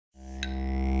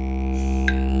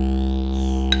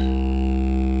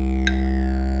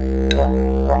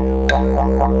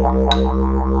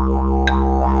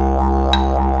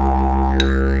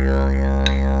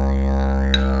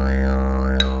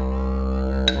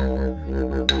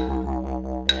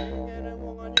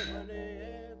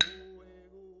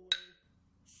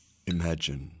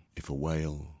Imagine if a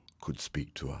whale could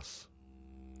speak to us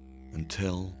and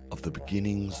tell of the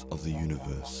beginnings of the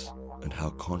universe and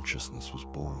how consciousness was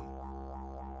born.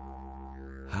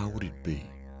 How would it be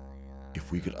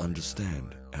if we could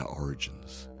understand our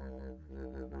origins?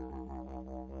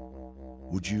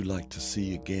 Would you like to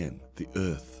see again the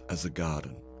earth as a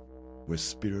garden where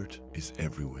spirit is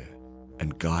everywhere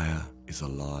and Gaia is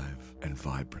alive and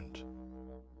vibrant?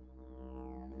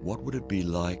 What would it be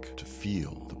like to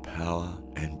feel the power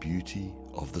and beauty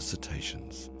of the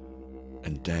cetaceans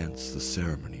and dance the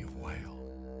ceremony of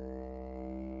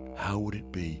whale? How would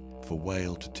it be for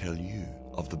whale to tell you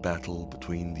of the battle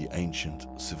between the ancient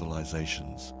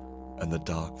civilizations and the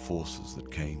dark forces that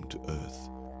came to Earth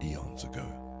eons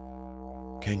ago?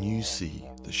 Can you see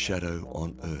the shadow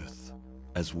on Earth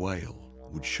as whale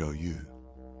would show you?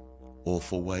 Or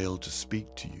for whale to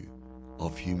speak to you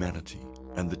of humanity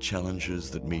and the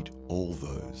challenges that meet all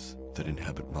those that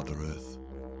inhabit Mother Earth?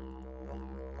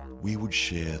 We would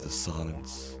share the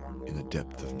silence in the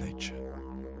depth of nature,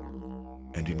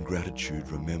 and in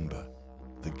gratitude remember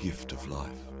the gift of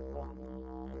life.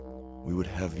 We would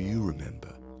have you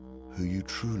remember who you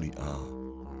truly are.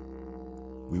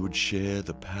 We would share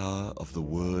the power of the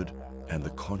word and the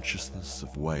consciousness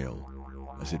of whale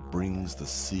as it brings the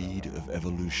seed of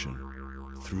evolution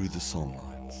through the song line.